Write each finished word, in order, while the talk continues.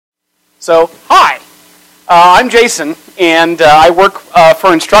So, hi, I'm Jason, and I work for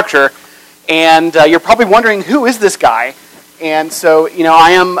Instructure, and you're probably wondering, who is this guy? And so,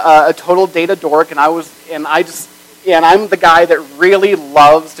 I am a total data dork, and I'm the guy that really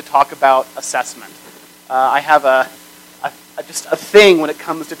loves to talk about assessment. I have just a thing when it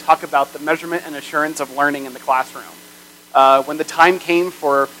comes to talk about the measurement and assurance of learning in the classroom. When the time came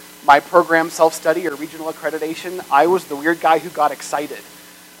for my program self-study or regional accreditation, I was the weird guy who got excited.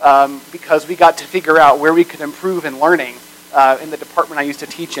 Because we got to figure out where we could improve in learning in the department I used to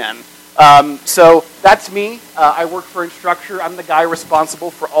teach in. So that's me. I work for Instructure. I'm the guy responsible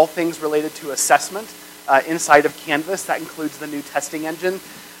for all things related to assessment inside of Canvas. That includes the new testing engine,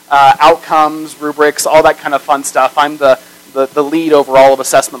 outcomes, rubrics, all that kind of fun stuff. I'm the lead over all of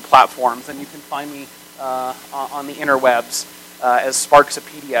assessment platforms, and you can find me on the interwebs as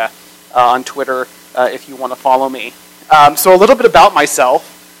Sparksopedia on Twitter if you want to follow me. So a little bit about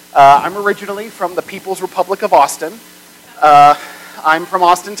myself. I'm originally from the People's Republic of Austin. I'm from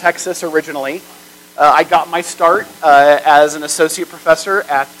Austin, Texas originally. I got my start as an associate professor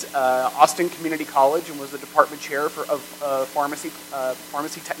at Austin Community College and was the department chair of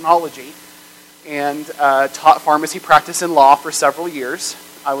pharmacy technology, and taught pharmacy practice and law for several years.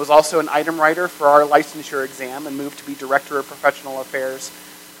 I was also an item writer for our licensure exam and moved to be director of professional affairs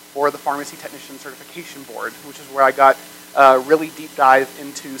for the Pharmacy Technician Certification Board, which is where I got really deep dive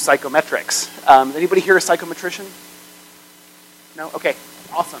into psychometrics. Anybody here a psychometrician? No? Okay,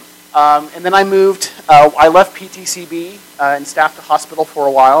 awesome. And then I moved, I left PTCB and staffed a hospital for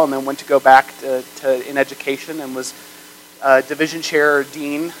a while, and then went to go back in education and was division chair or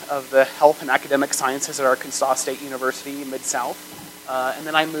dean of the health and academic sciences at Arkansas State University, Mid-South. And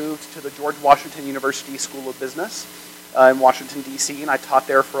then I moved to the George Washington University School of Business in Washington, D.C., and I taught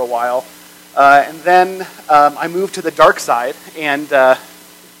there for a while. And then I moved to the dark side, and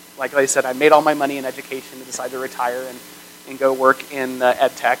like I said, I made all my money in education and decided to retire and go work in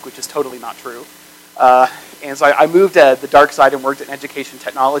ed tech, which is totally not true. And so I moved to the dark side and worked in education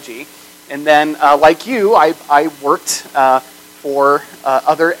technology. And then, like you, I worked for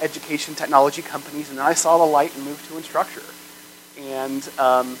other education technology companies, and then I saw the light and moved to Instructure. And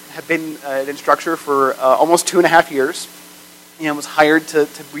have been at Instructure for almost 2.5 years, and was hired to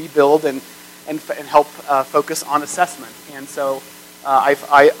rebuild and help focus on assessment. And so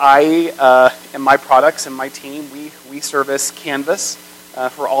I and my products and my team, we service Canvas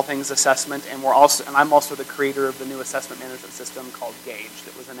for all things assessment, and I'm also the creator of the new assessment management system called Gauge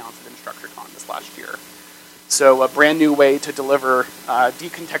that was announced at InstructureCon this last year. So a brand new way to deliver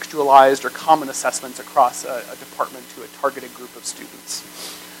decontextualized or common assessments across a department to a targeted group of students.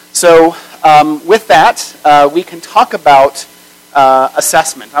 So with that, we can talk about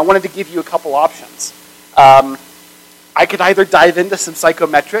assessment. I wanted to give you a couple options. I could either dive into some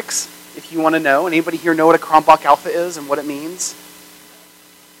psychometrics, if you want to know. Anybody here know what a Cronbach alpha is and what it means?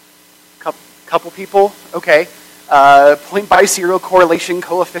 Couple people? Okay. Point biserial correlation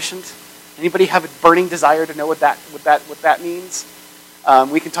coefficient. Anybody have a burning desire to know what that means?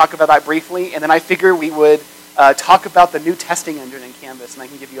 We can talk about that briefly, and then I figure we would talk about the new testing engine in Canvas, and I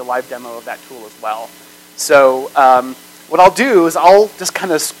can give you a live demo of that tool as well. So what I'll do is I'll just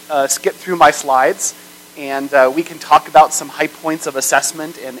kind of skip through my slides, and we can talk about some high points of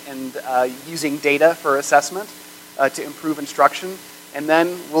assessment and using data for assessment to improve instruction, and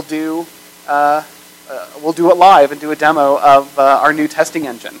then we'll do it live and do a demo of our new testing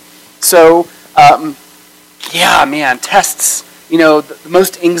engine. So, yeah, man, tests, the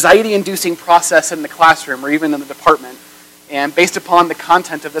most anxiety-inducing process in the classroom or even in the department. And based upon the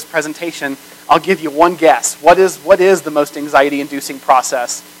content of this presentation, I'll give you one guess. What is the most anxiety-inducing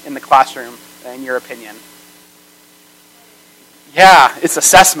process in the classroom, in your opinion? Yeah, it's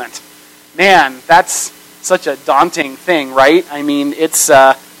assessment. Man, that's such a daunting thing, right? I mean, it's,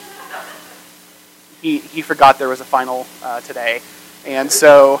 he forgot there was a final today. And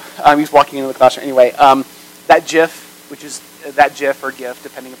so he's walking into the classroom. Anyway, that GIF, which is that GIF or GIF,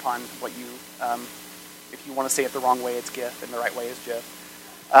 depending upon what you, if you want to say it the wrong way, it's GIF, and the right way is GIF.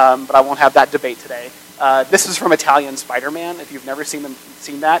 But I won't have that debate today. This is from Italian Spider-Man. If you've never seen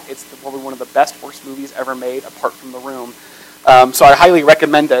that, it's probably one of the best horse movies ever made, apart from The Room. So I highly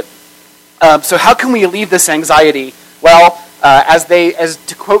recommend it. So how can we alleviate this anxiety? Well, as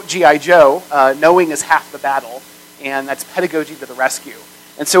to quote G.I. Joe, knowing is half the battle. And that's pedagogy to the rescue.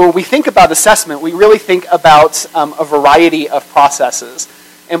 And so when we think about assessment, we really think about a variety of processes.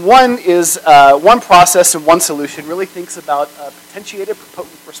 And one process and one solution really thinks about a potentiated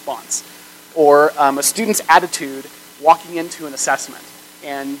potent response, or a student's attitude walking into an assessment.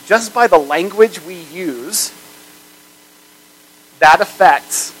 And just by the language we use, that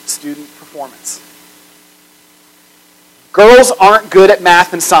affects student performance. Girls aren't good at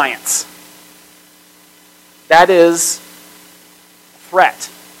math and science. That is a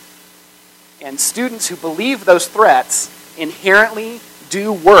threat. And students who believe those threats inherently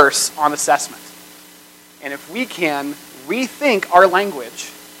do worse on assessment. And if we can rethink our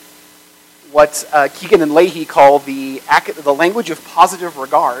language, what Keegan and Leahy call the language of positive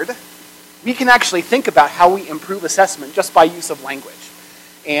regard, we can actually think about how we improve assessment just by use of language.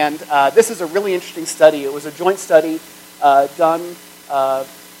 And this is a really interesting study. It was a joint study done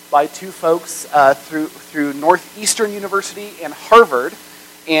by two folks through Northeastern University and Harvard.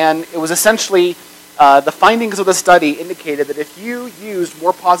 And it was essentially, the findings of the study indicated that if you used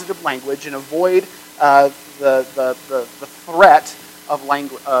more positive language and avoid the threat of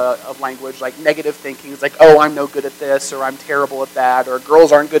language, like negative thinking, it's like, oh, I'm no good at this, or I'm terrible at that, or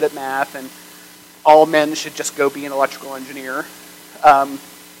girls aren't good at math, and all men should just go be an electrical engineer.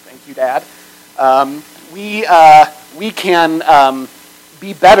 Thank you, Dad. We can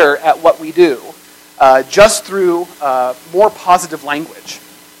be better at what we do just through more positive language.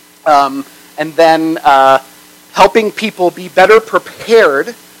 And then helping people be better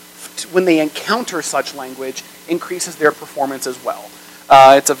prepared when they encounter such language increases their performance as well.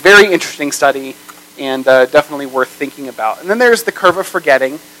 It's a very interesting study and definitely worth thinking about. And then there's the curve of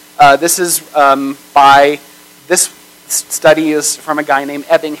forgetting. This study is from a guy named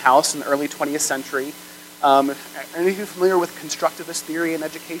Ebbinghaus in the early 20th century. Are any of you familiar with constructivist theory in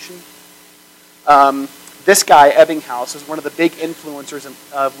education? This guy, Ebbinghaus, is one of the big influencers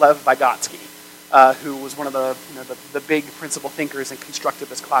of Lev Vygotsky, who was one of the big principal thinkers in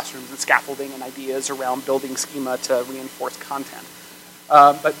constructivist classrooms and scaffolding and ideas around building schema to reinforce content.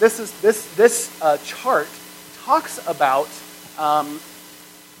 But this chart talks about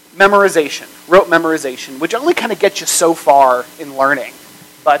memorization, rote memorization, which only kind of gets you so far in learning.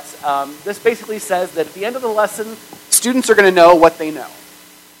 But this basically says that at the end of the lesson, students are going to know what they know.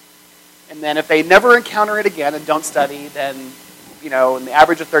 And then if they never encounter it again and don't study, then, in the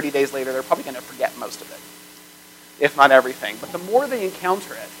average of 30 days later, they're probably going to forget most of it, if not everything. But the more they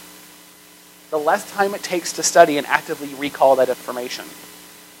encounter it, the less time it takes to study and actively recall that information.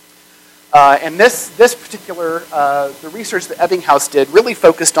 And this particular, the research that Ebbinghaus did really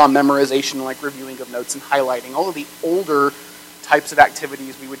focused on memorization, like reviewing of notes and highlighting, all of the older types of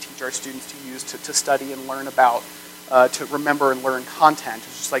activities we would teach our students to use to study and learn about, to remember and learn content.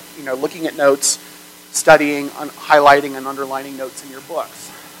 It's just like, looking at notes, studying, highlighting and underlining notes in your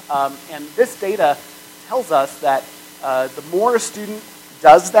books. And this data tells us that the more a student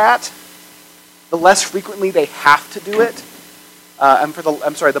does that, the less frequently they have to do it.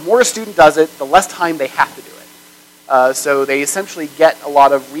 The more a student does it, the less time they have to do it. So they essentially get a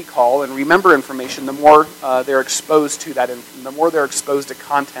lot of recall and remember information the more they're exposed to that, the more they're exposed to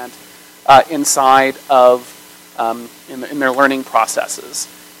content inside of in their learning processes.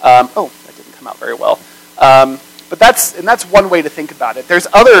 That didn't come out very well. But that's one way to think about it. There's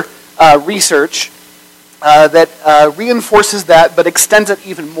other research that reinforces that, but extends it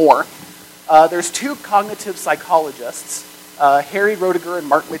even more. There's two cognitive psychologists, Harry Roediger and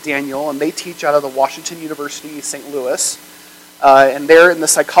Mark McDaniel, and they teach out of the Washington University, St. Louis, and they're in the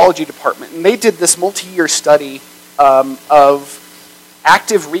psychology department. And they did this multi-year study of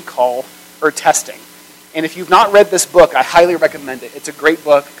active recall or testing. And if you've not read this book, I highly recommend it. It's a great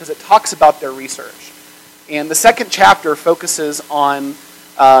book because it talks about their research. And the second chapter focuses on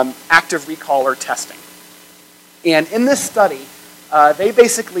active recall or testing. And in this study, they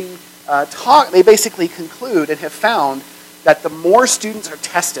basically conclude and have found that the more students are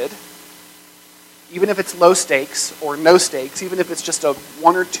tested, even if it's low stakes or no stakes, even if it's just a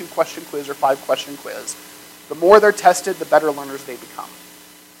 1 or 2 question quiz or 5 question quiz, the more they're tested, the better learners they become.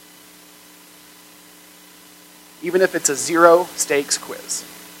 Even if it's a 0 stakes quiz.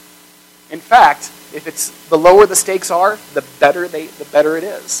 In fact, if it's the lower the stakes are, the better it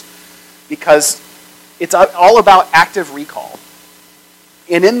is, because it's all about active recall.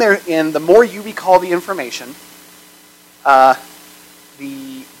 And the more you recall the information,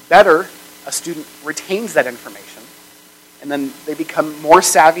 the better a student retains that information, and then they become more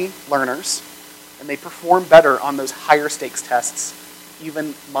savvy learners, and they perform better on those higher stakes tests,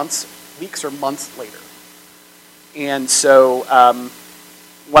 even weeks or months later. And so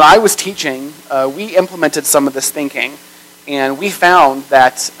when I was teaching, we implemented some of this thinking, and we found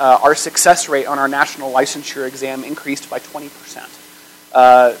that our success rate on our national licensure exam increased by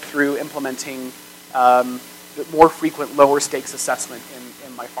 20% through implementing the more frequent lower stakes assessment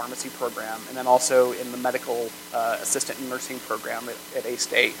in my pharmacy program, and then also in the medical assistant and nursing program at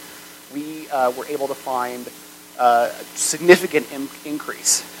A-State. We were able to find significant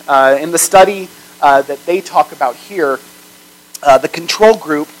increase. In the study that they talk about here, the control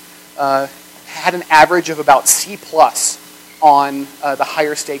group had an average of about C+ on the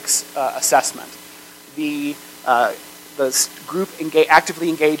higher stakes assessment. The group actively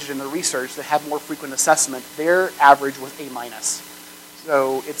engaged in the research that had more frequent assessment, their average was A-.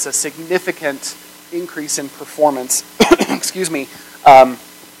 So it's a significant increase in performance, excuse me,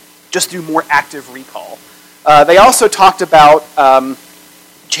 just through more active recall. They also talked about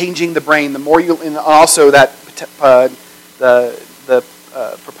changing the brain. The more you, and also that the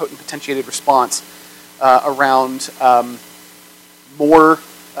propotent potentiated response around more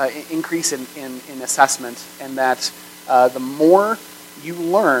increase in assessment, and that the more you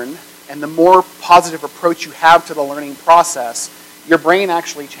learn and the more positive approach you have to the learning process, your brain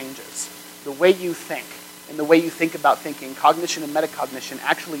actually changes. The way you think and the way you think about thinking, cognition and metacognition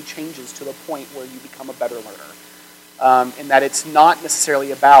actually changes to the point where you become a better learner. And that it's not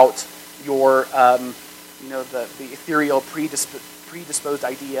necessarily about your, the ethereal predisposed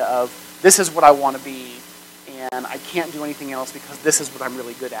idea of this is what I want to be and I can't do anything else because this is what I'm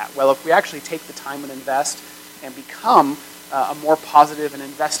really good at. Well, if we actually take the time and invest and become a more positive and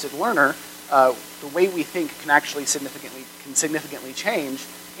invested learner, the way we think can actually significantly change,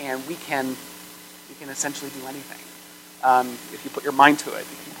 and we can essentially do anything if you put your mind to it,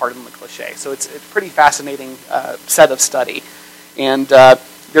 if you pardon the cliche. So it's a pretty fascinating set of study. And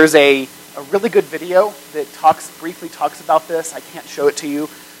there's a really good video that briefly talks about this. I can't show it to you,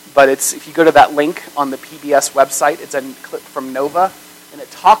 but if you go to that link on the PBS website, it's a clip from Nova, and it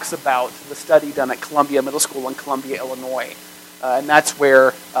talks about the study done at Columbia Middle School in Columbia, Illinois. And that's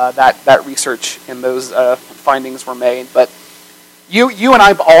where that research and those findings were made. But you and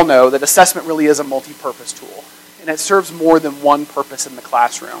I all know that assessment really is a multi-purpose tool, and it serves more than one purpose in the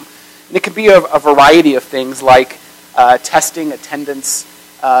classroom. And it can be a variety of things like testing, attendance,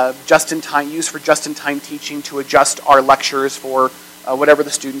 used for just-in-time teaching to adjust our lectures for whatever the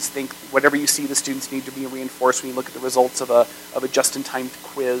students think, whatever you see the students need to be reinforced when you look at the results of a just-in-time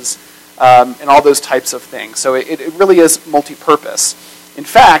quiz, and all those types of things. So it really is multi-purpose. In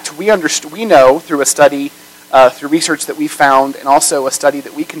fact, we know through a study, through research that we found, and also a study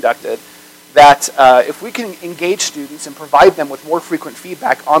that we conducted, that if we can engage students and provide them with more frequent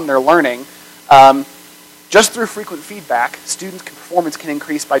feedback on their learning, just through frequent feedback, students' performance can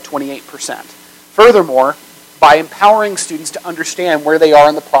increase by 28%. Furthermore, by empowering students to understand where they are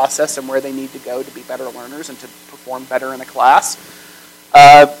in the process and where they need to go to be better learners and to perform better in a class,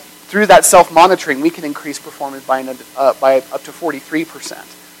 through that self-monitoring, we can increase performance by up to 43%.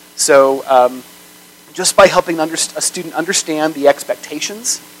 So just by helping a student understand the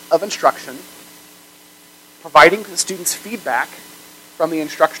expectations of instruction, providing the students feedback from the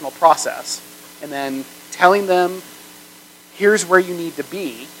instructional process, and then telling them, here's where you need to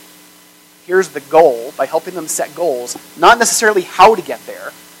be, here's the goal, by helping them set goals, not necessarily how to get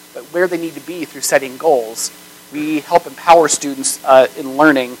there, but where they need to be through setting goals, we help empower students in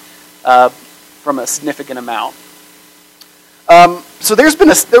learning from a significant amount. So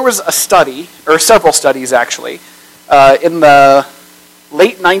there was a study, or several studies actually, in the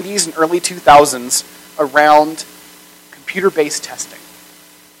late 90s and early 2000s around computer-based testing,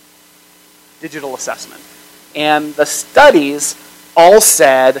 digital assessment. And the studies all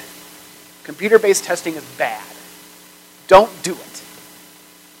said computer-based testing is bad. Don't do it.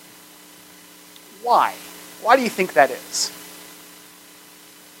 Why? Why do you think that is?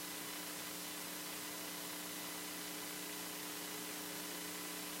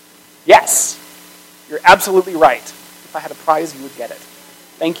 Yes, you're absolutely right. If I had a prize, you would get it.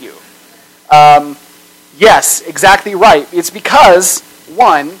 Thank you. Yes, exactly right. It's because,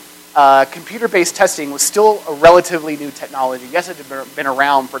 one, computer-based testing was still a relatively new technology. Yes, it had been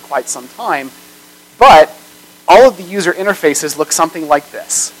around for quite some time, but all of the user interfaces look something like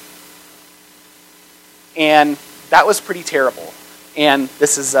this. And that was pretty terrible. And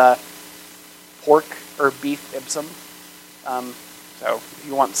this is pork or beef ipsum. So if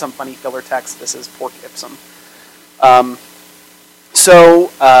you want some funny filler text, this is pork ipsum.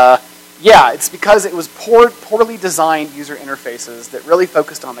 Yeah, it's because it was poorly designed user interfaces that really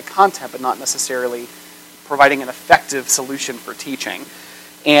focused on the content, but not necessarily providing an effective solution for teaching.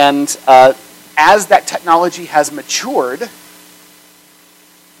 And as that technology has matured,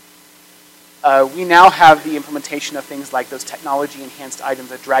 we now have the implementation of things like those technology-enhanced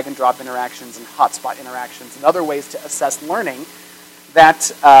items, like drag and drop interactions and hotspot interactions, and other ways to assess learning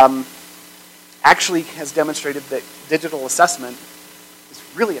that actually has demonstrated that digital assessment is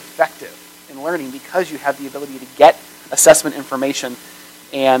really effective in learning because you have the ability to get assessment information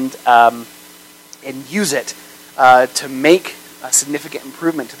and use it to make a significant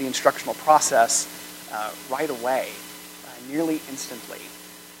improvement to the instructional process right away, nearly instantly,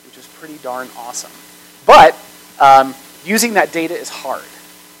 which is pretty darn awesome. But using that data is hard.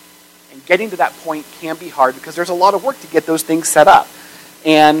 And getting to that point can be hard because there's a lot of work to get those things set up.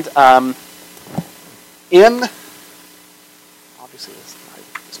 And obviously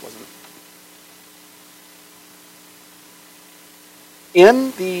this wasn't.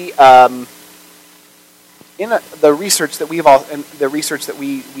 In the research that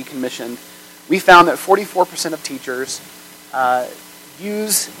we commissioned, we found that 44% of teachers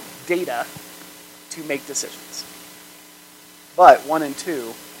use data to make decisions, but 1 in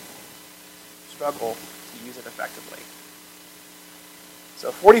 2 struggle to use it effectively.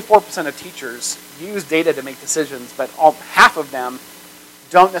 So 44% of teachers use data to make decisions, but half of them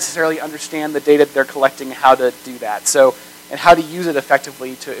don't necessarily understand the data they're collecting and how to do that. And how to use it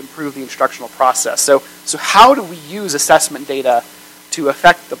effectively to improve the instructional process. So how do we use assessment data to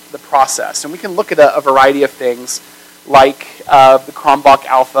affect the process? And we can look at a variety of things like the Cronbach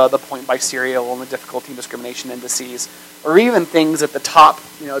alpha, the point by serial, and the difficulty and discrimination indices, or even things at the top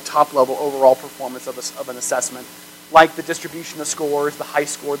level overall performance of an assessment, like the distribution of scores, the high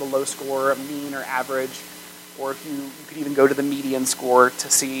score, the low score, mean or average, or if you could even go to the median score to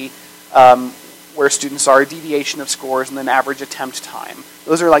see where students are, deviation of scores, and then average attempt time.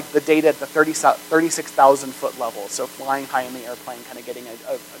 Those are like the data at the 36,000 foot level, so flying high in the airplane, kind of getting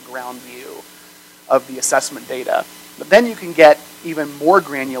a ground view of the assessment data. But then you can get even more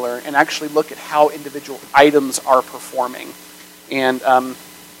granular and actually look at how individual items are performing. And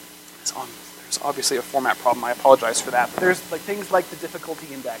there's obviously a format problem, I apologize for that. But there's things like the difficulty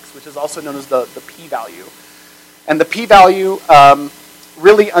index, which is also known as the p-value. And the p-value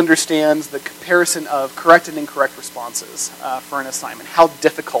really understands the comparison of correct and incorrect responses for an assignment. How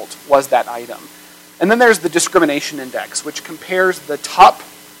difficult was that item? And then there's the discrimination index, which compares the top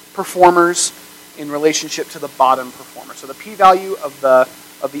performers in relationship to the bottom performers. So the p-value of the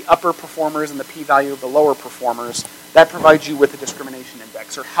upper performers and the p-value of the lower performers, that provides you with a discrimination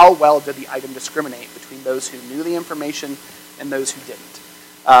index, or how well did the item discriminate between those who knew the information and those who didn't.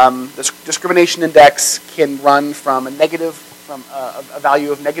 The discrimination index can run from a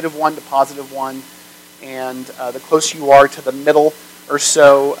value of -1 to +1, and the closer you are to the middle or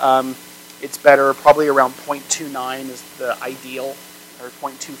so, it's better. Probably around 0.29 is the ideal, or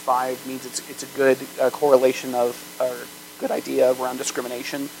 0.25 means it's a good correlation or good idea around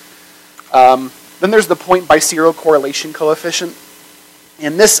discrimination. Then there's the point by serial correlation coefficient,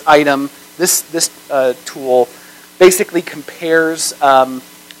 and this item, this tool, basically compares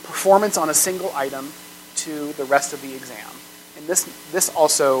performance on a single item to the rest of the exam. And this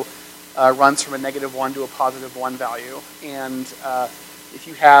also runs from a -1 to a +1 value. And if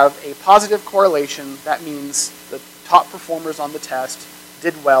you have a positive correlation, that means the top performers on the test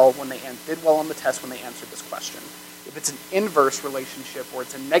did well on the test when they answered this question. If it's an inverse relationship or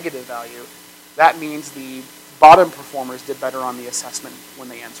it's a negative value, that means the bottom performers did better on the assessment when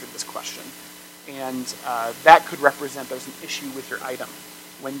they answered this question. And that could represent there's an issue with your item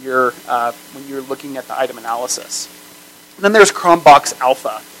when you're looking at the item analysis. And then there's Cronbach's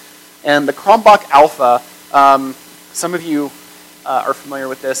alpha. And the Cronbach alpha, some of you are familiar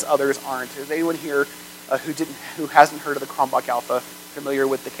with this, others aren't. Is anyone here who hasn't heard of the Cronbach alpha familiar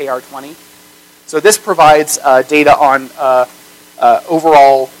with the KR20? So this provides data on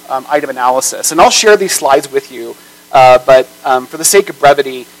overall item analysis. And I'll share these slides with you, but for the sake of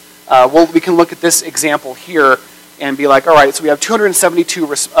brevity, we can look at this example here and be like, all right, so we have 272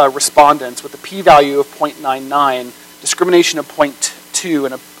 respondents with a p-value of 0.99, discrimination of 0.2,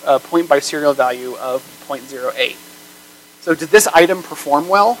 and a point by serial value of 0.08. So did this item perform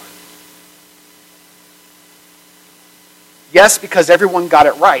well? Yes, because everyone got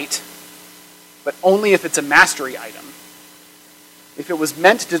it right, but only if it's a mastery item. If it was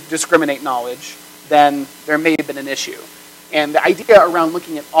meant to discriminate knowledge, then there may have been an issue. And the idea around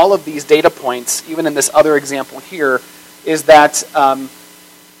looking at all of these data points, even in this other example here, is that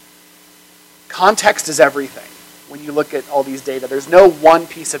context is everything. When you look at all these data, there's no one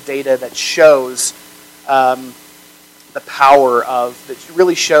piece of data that shows the power that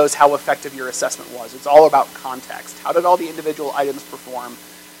really shows how effective your assessment was. It's all about context. How did all the individual items perform,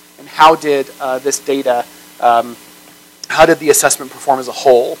 and how did this data, how did the assessment perform as a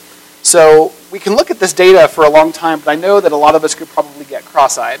whole? So we can look at this data for a long time, but I know that a lot of us could probably get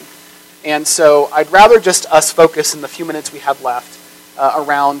cross-eyed. And so I'd rather just us focus in the few minutes we have left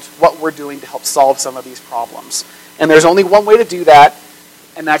around what we're doing to help solve some of these problems. And there's only one way to do that,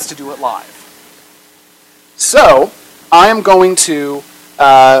 and that's to do it live. So I am going to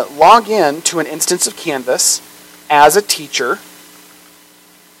log in to an instance of Canvas, as a teacher,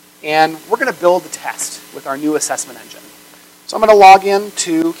 and we're going to build a test with our new assessment engine. So I'm going to log in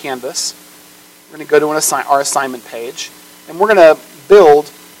to Canvas. We're going to go to our assignment page, and we're going to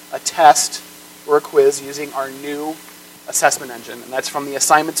build a test or a quiz using our new assessment engine, and that's from the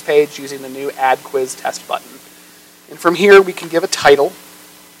assignments page using the new Add Quiz Test button. And from here, we can give a title,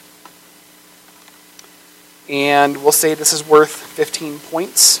 and we'll say this is worth 15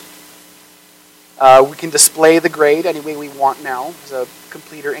 points. We can display the grade any way we want now, as a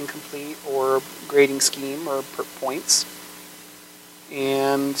complete or incomplete, or grading scheme, or per points.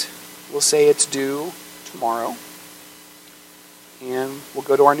 And we'll say it's due tomorrow. And we'll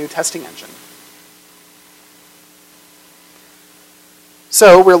go to our new testing engine.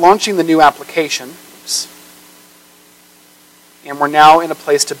 So we're launching the new application. Oops. And we're now in a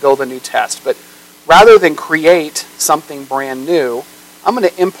place to build a new test. But rather than create something brand new, I'm going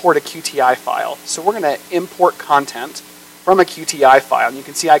to import a QTI file. So we're going to import content from a QTI file. And you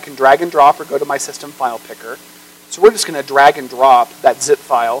can see I can drag and drop or go to my system file picker. So we're just going to drag and drop that zip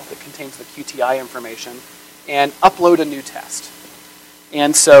file that contains the QTI information and upload a new test.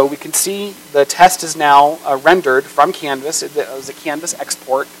 And so we can see the test is now rendered from Canvas. It was a Canvas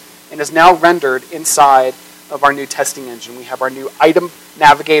export and is now rendered inside of our new testing engine. We have our new item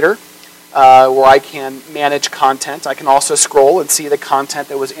navigator, where I can manage content. I can also scroll and see the content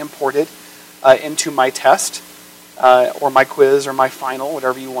that was imported into my test, or my quiz, or my final,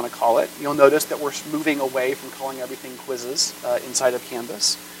 whatever you want to call it. You'll notice that we're moving away from calling everything quizzes inside of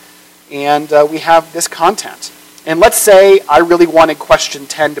Canvas. And we have this content. And let's say I really wanted question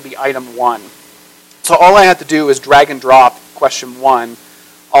 10 to be item 1. So all I have to do is drag and drop question 1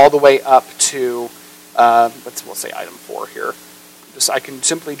 all the way up to, we'll say item 4 here. I can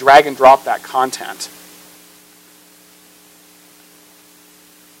simply drag and drop that content.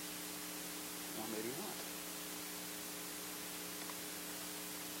 Or maybe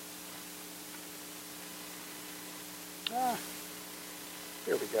not.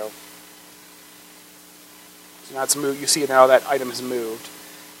 There we go. So now it's moved. You see now that item has moved.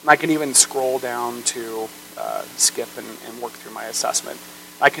 And I can even scroll down to skip and work through my assessment.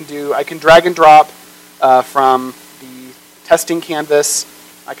 I can drag and drop from the testing canvas.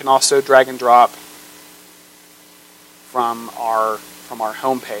 I can also drag and drop from our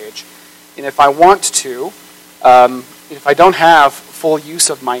home page. And if I want to, if I don't have full use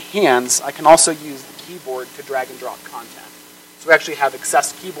of my hands, I can also use the keyboard to drag and drop content. So we actually have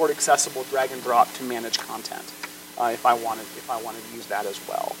keyboard accessible drag and drop to manage content if I wanted to use that as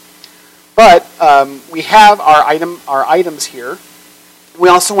well. But we have our items here. We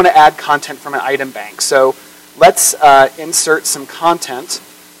also want to add content from an item bank. So let's insert some content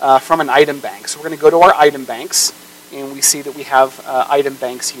from an item bank. So we're going to go to our item banks, and we see that we have item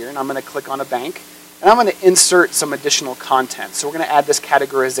banks here. And I'm going to click on a bank, and I'm going to insert some additional content. So we're going to add this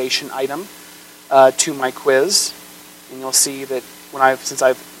categorization item to my quiz, and you'll see that since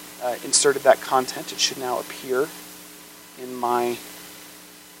I've inserted that content, it should now appear in my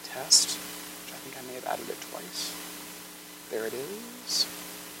test, which I think I may have added it twice. There it is.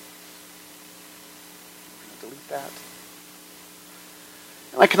 I'm going to delete that.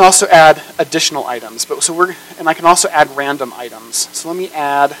 And I can also add additional items, and I can also add random items. So let me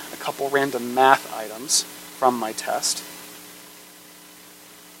add a couple random math items from my test.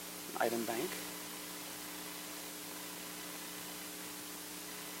 Item bank.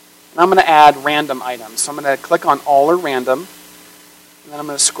 And I'm going to add random items. So I'm going to click on all or random, and then I'm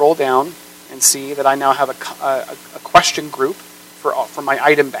going to scroll down and see that I now have a question group for my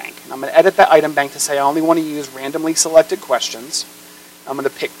item bank. And I'm going to edit that item bank to say I only want to use randomly selected questions. I'm going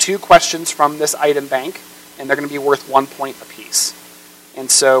to pick 2 questions from this item bank, and they're going to be worth 1 point apiece. And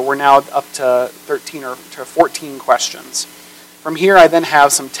so we're now up to 13 or to 14 questions. From here, I then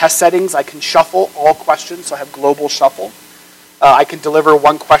have some test settings. I can shuffle all questions, so I have global shuffle. I can deliver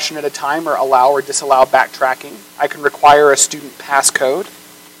 1 question at a time, or allow or disallow backtracking. I can require a student passcode.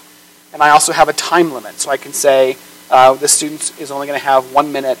 And I also have a time limit, so I can say this student is only going to have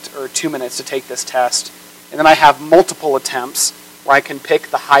 1 minute or 2 minutes to take this test. And then I have multiple attempts, where I can pick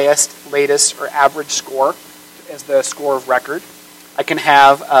the highest, latest, or average score as the score of record. I can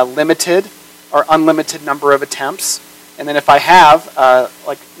have a limited or unlimited number of attempts. And then if I have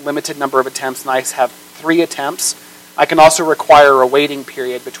like limited number of attempts and I have 3 attempts, I can also require a waiting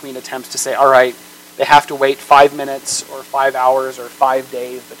period between attempts to say, all right, they have to wait 5 minutes or 5 hours or 5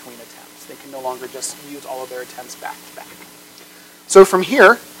 days between attempts. They can no longer just use all of their attempts back to back. So from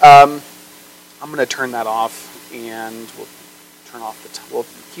here, I'm going to turn that off, and we'll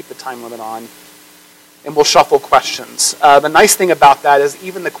keep the time limit on. and we'll shuffle questions. The nice thing about that is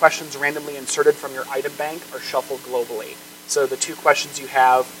even the questions randomly inserted from your item bank are shuffled globally. So the 2 questions you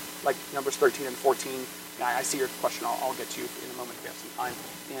have, like numbers 13 and 14, I see your question. I'll get to you in a moment if we have some time,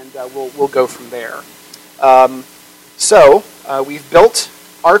 and we'll go from there. So we've built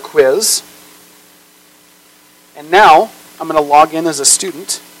our quiz, and now I'm going to log in as a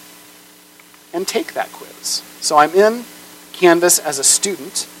student and take that quiz. So I'm in Canvas as a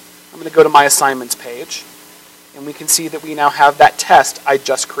student. I'm going to go to my assignments page, and we can see that we now have that test I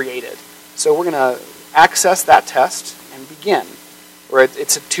just created. So we're going to access that test and begin. Where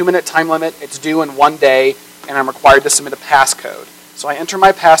it's a 2-minute time limit, it's due in 1 day, and I'm required to submit a passcode. So I enter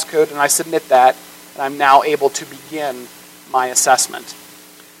my passcode and I submit that, and I'm now able to begin my assessment.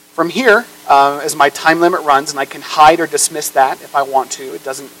 From here, as my time limit runs, and I can hide or dismiss that if I want to. It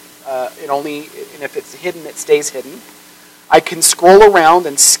doesn't. And if it's hidden, it stays hidden. I can scroll around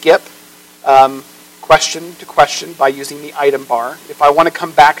and skip question to question by using the item bar. If I want to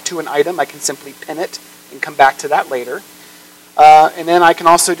come back to an item, I can simply pin it and come back to that later. And then I can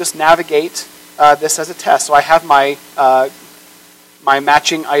also just navigate this as a test. So I have my my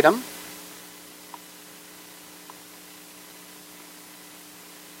matching item.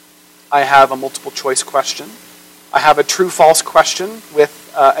 I have a multiple choice question. I have a true-false question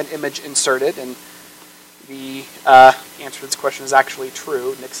with an image inserted, and the answer to this question is actually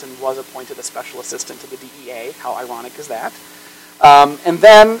true. Nixon was appointed a special assistant to the DEA. How ironic is that? And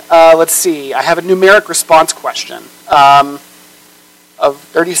then, let's see, I have a numeric response question of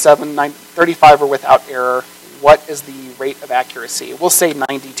 35 or without error. What is the rate of accuracy? We'll say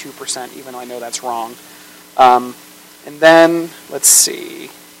 92%, even though I know that's wrong. And then, let's see,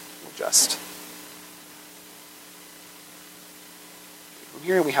 we'll just...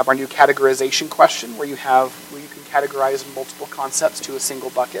 Here we have our new categorization question where you can categorize multiple concepts to a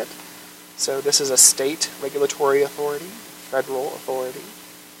single bucket. So this is a state regulatory authority, federal authority,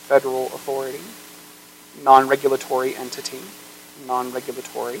 non-regulatory entity,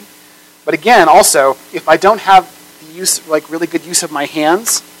 non-regulatory. But again, also, if I don't have the use, like really good use of my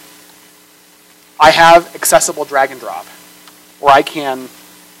hands, I have accessible drag and drop, where I can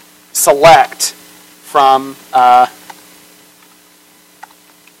select from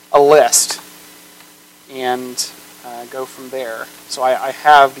a list and go from there. So I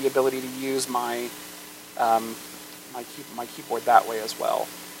have the ability to use my my keyboard that way as well.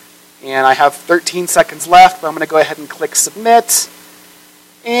 And I have 13 seconds left, but I'm going to go ahead and click submit.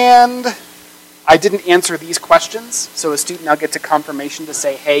 And I didn't answer these questions, so a student now gets a confirmation to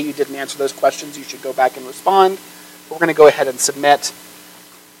say, hey, you didn't answer those questions, you should go back and respond. But we're going to go ahead and submit.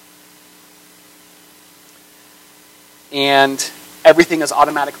 And everything is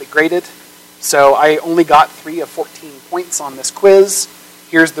automatically graded. So I only got 3 of 14 points on this quiz.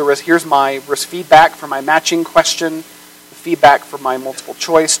 Here's my feedback for my matching question, the feedback for my multiple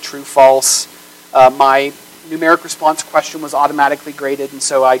choice, true, false. My numeric response question was automatically graded, and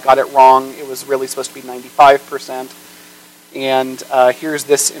so I got it wrong. It was really supposed to be 95%. And here's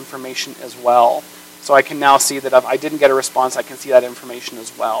this information as well. So I can now see that if I didn't get a response, I can see that information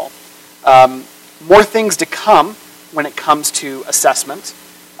as well. More things to come when it comes to assessment.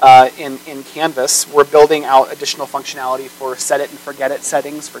 In Canvas, we're building out additional functionality for set it and forget it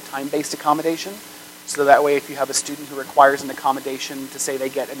settings for time-based accommodation. So that way, if you have a student who requires an accommodation to say they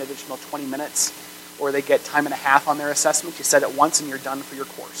get an additional 20 minutes or they get time and a half on their assessment, you set it once and you're done for your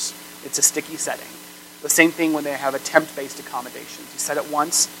course. It's a sticky setting. The same thing when they have attempt-based accommodations. You set it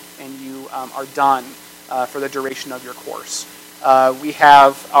once and you are done for the duration of your course. We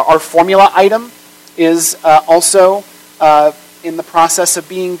have our formula item is also in the process of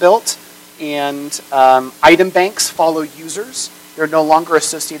being built, and item banks follow users. They're no longer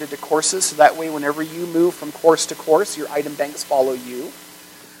associated to courses, so that way whenever you move from course to course, your item banks follow you.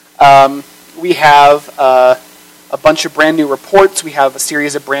 We have a bunch of brand new reports. We have a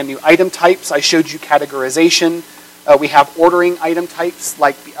series of brand new item types. I showed you categorization. We have ordering item types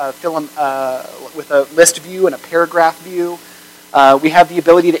like with a list view and a paragraph view. We have the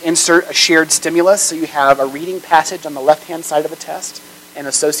ability to insert a shared stimulus, so you have a reading passage on the left-hand side of a test and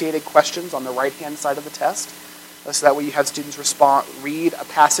associated questions on the right-hand side of the test. So that way you have students read a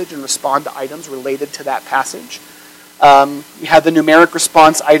passage and respond to items related to that passage. You have the numeric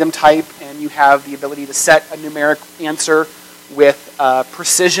response item type, and you have the ability to set a numeric answer with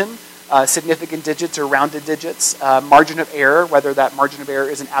precision, significant digits or rounded digits, margin of error, whether that margin of error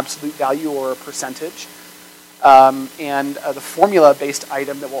is an absolute value or a percentage. And the formula-based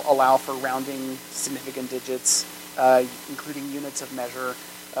item that will allow for rounding significant digits, including units of measure,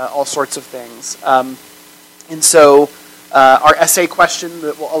 all sorts of things. And so Our essay question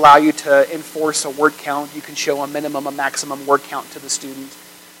that will allow you to enforce a word count. You can show a minimum, a maximum word count to the student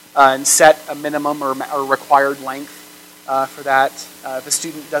and set a minimum or required length for that. If a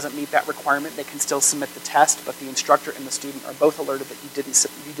student doesn't meet that requirement, they can still submit the test, but the instructor and the student are both alerted that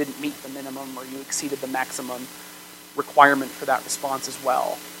you didn't meet the minimum or you exceeded the maximum requirement for that response as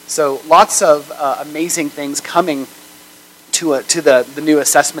well. So lots of amazing things coming to the new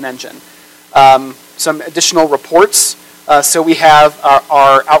assessment engine. Some additional reports. So we have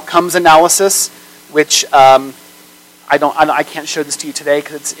our outcomes analysis, which I can't show this to you today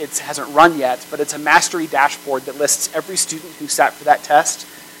because it hasn't run yet, but it's a mastery dashboard that lists every student who sat for that test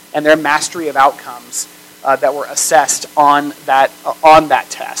and their mastery of outcomes that were assessed on that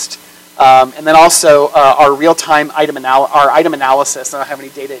test. And then also our real-time item analysis. I don't have any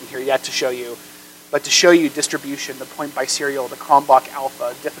data in here yet to show you, but to show you distribution, the point by serial, the Cronbach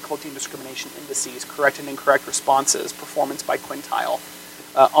alpha, difficulty and discrimination indices, correct and incorrect responses, performance by quintile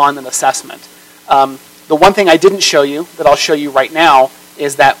on an assessment. The one thing I didn't show you that I'll show you right now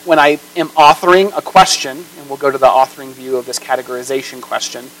is that when I am authoring a question, and we'll go to the authoring view of this categorization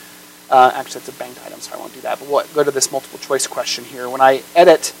question. Actually, it's a banked item, so I won't do that. But we'll go to this multiple choice question here. When I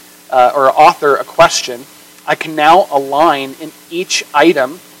edit or author a question, I can now align in each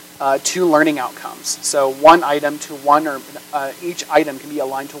item two learning outcomes. So one item to one, or each item can be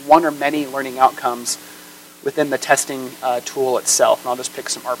aligned to one or many learning outcomes within the testing tool itself. And I'll just pick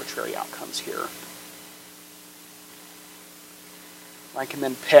some arbitrary outcomes here. I can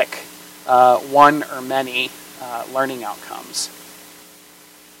then pick one or many learning outcomes.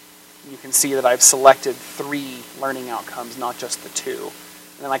 You can see that I've selected 3 learning outcomes, not just the 2.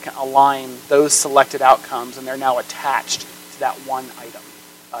 And then I can align those selected outcomes, and they're now attached to that one item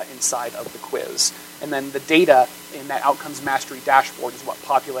inside of the quiz. And then the data in that outcomes mastery dashboard is what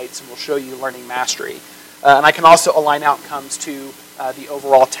populates and will show you learning mastery. And I can also align outcomes to the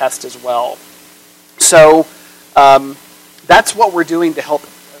overall test as well. So that's what we're doing to help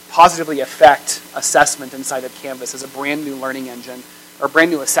positively affect assessment inside of Canvas as a brand new learning engine, or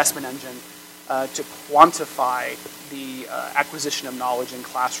brand new assessment engine to quantify the acquisition of knowledge in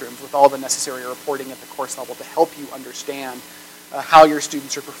classrooms with all the necessary reporting at the course level to help you understand how your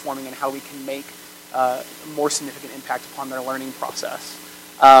students are performing and how we can make a more significant impact upon their learning process.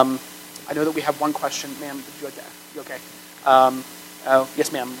 I know that we have one question. Ma'am, did you like that? You okay?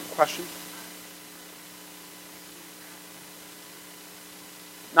 Yes, ma'am. Question?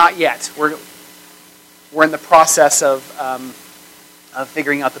 Not yet. We're in the process of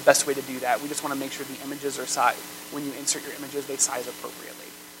figuring out the best way to do that. We just want to make sure the images are sized. When you insert your images, they size appropriately.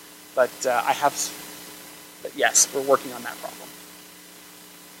 But yes, we're working on that problem.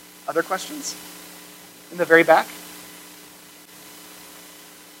 Other questions? In the very back?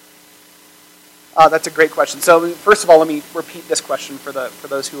 That's a great question. So first of all, let me repeat this question for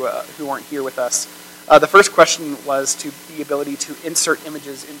those who aren't here with us. The first question was to the ability to insert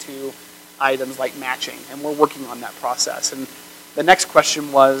images into items like matching, and we're working on that process. And the next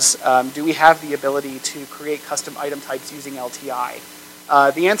question was, do we have the ability to create custom item types using LTI?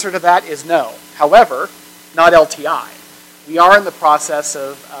 The answer to that is no. However, not LTI. We are in the process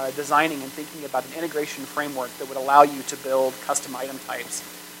of designing and thinking about an integration framework that would allow you to build custom item types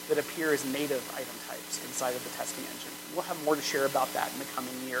that appear as native item types inside of the testing engine. We'll have more to share about that in the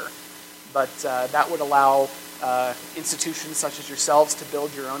coming year. But that would allow institutions such as yourselves to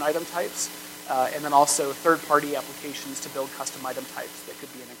build your own item types, and then also third-party applications to build custom item types that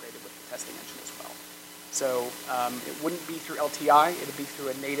could be integrated with the testing engine as well. So it wouldn't be through LTI, it would be through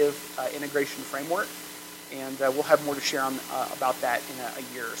a native integration framework, and we'll have more to share about that in a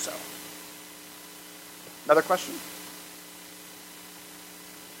year or so. Another question?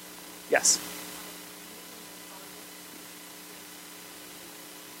 Yes?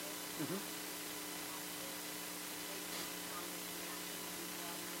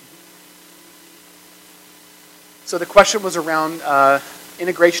 So the question was around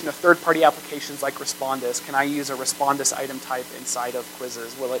integration of third-party applications like Respondus. Can I use a Respondus item type inside of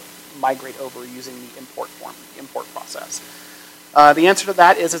quizzes? Will it migrate over using the import process? The answer to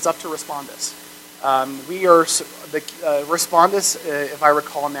that is it's up to Respondus. Respondus, if I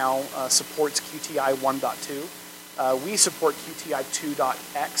recall now, supports QTI 1.2. We support QTI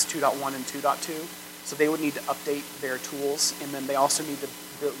 2.x, 2.1, and 2.2. So they would need to update their tools, and then they also need to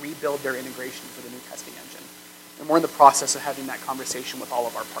rebuild their integration for the new testing engine. And we're in the process of having that conversation with all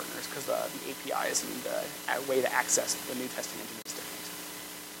of our partners because the APIs and the way to access the new testing engine is different.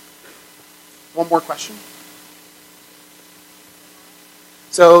 One more question?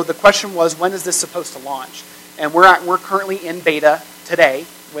 So the question was, when is this supposed to launch? And we're currently in beta today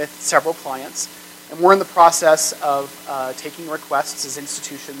with several clients. And we're in the process of taking requests as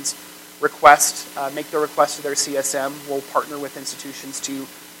institutions make their request to their CSM. We'll partner with institutions to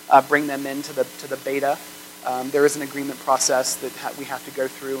bring them into the beta. There is an agreement process that we have to go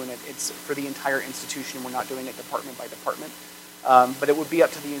through, and it's for the entire institution. We're not doing it department by department. But it would be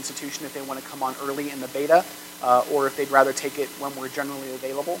up to the institution if they want to come on early in the beta, or if they'd rather take it when we're generally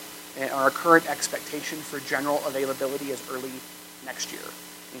available. And our current expectation for general availability is early next year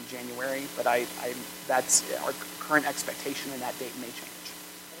in January, but that's our current expectation, and that date may change.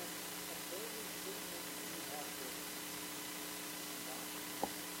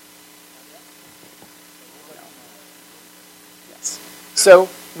 Yes. So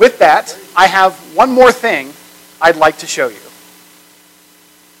with that, I have one more thing I'd like to show you.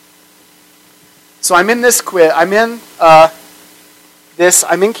 So I'm in this quiz. I'm in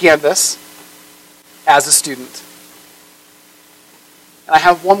Canvas as a student. And I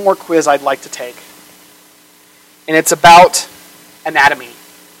have one more quiz I'd like to take. And it's about anatomy.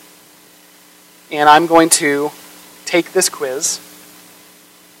 And I'm going to take this quiz.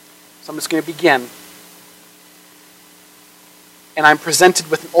 So I'm just going to begin. And I'm presented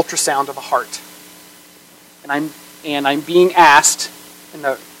with an ultrasound of the heart. And I'm being asked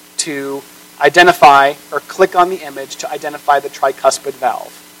to identify or click on the image to identify the tricuspid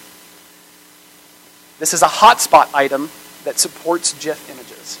valve. This is a hotspot item that supports GIF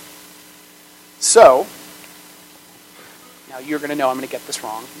images. So, now you're going to know I'm going to get this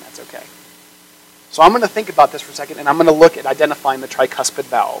wrong, and that's okay. So I'm going to think about this for a second, and I'm going to look at identifying the tricuspid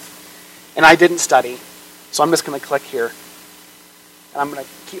valve. And I didn't study, so I'm just going to click here. And I'm going to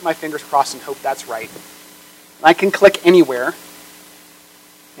keep my fingers crossed and hope that's right. And I can click anywhere.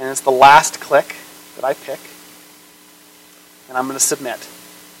 And it's the last click that I pick. And I'm going to submit.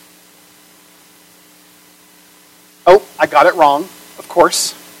 Oh, I got it wrong, of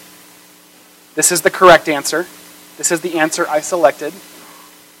course. This is the correct answer. This is the answer I selected.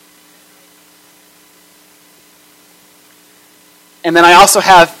 And then I also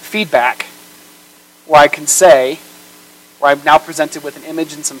have feedback, where I can say, where I'm now presented with an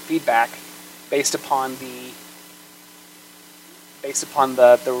image and some feedback based upon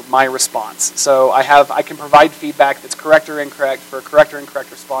my response. So I can provide feedback that's correct or incorrect for a correct or incorrect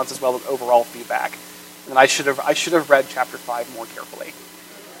response, as well as overall feedback. And I should have read chapter 5 more carefully.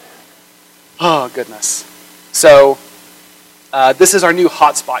 Oh goodness. So this is our new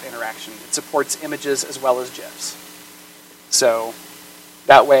hotspot interaction. It supports images as well as GIFs. So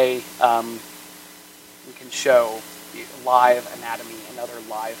that way we can show the live anatomy and other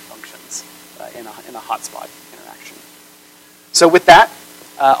live functions in a hotspot interaction. So with that,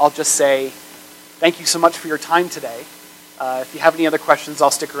 I'll just say thank you so much for your time today. If you have any other questions,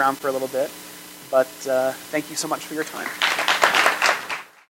 I'll stick around for a little bit. But thank you so much for your time.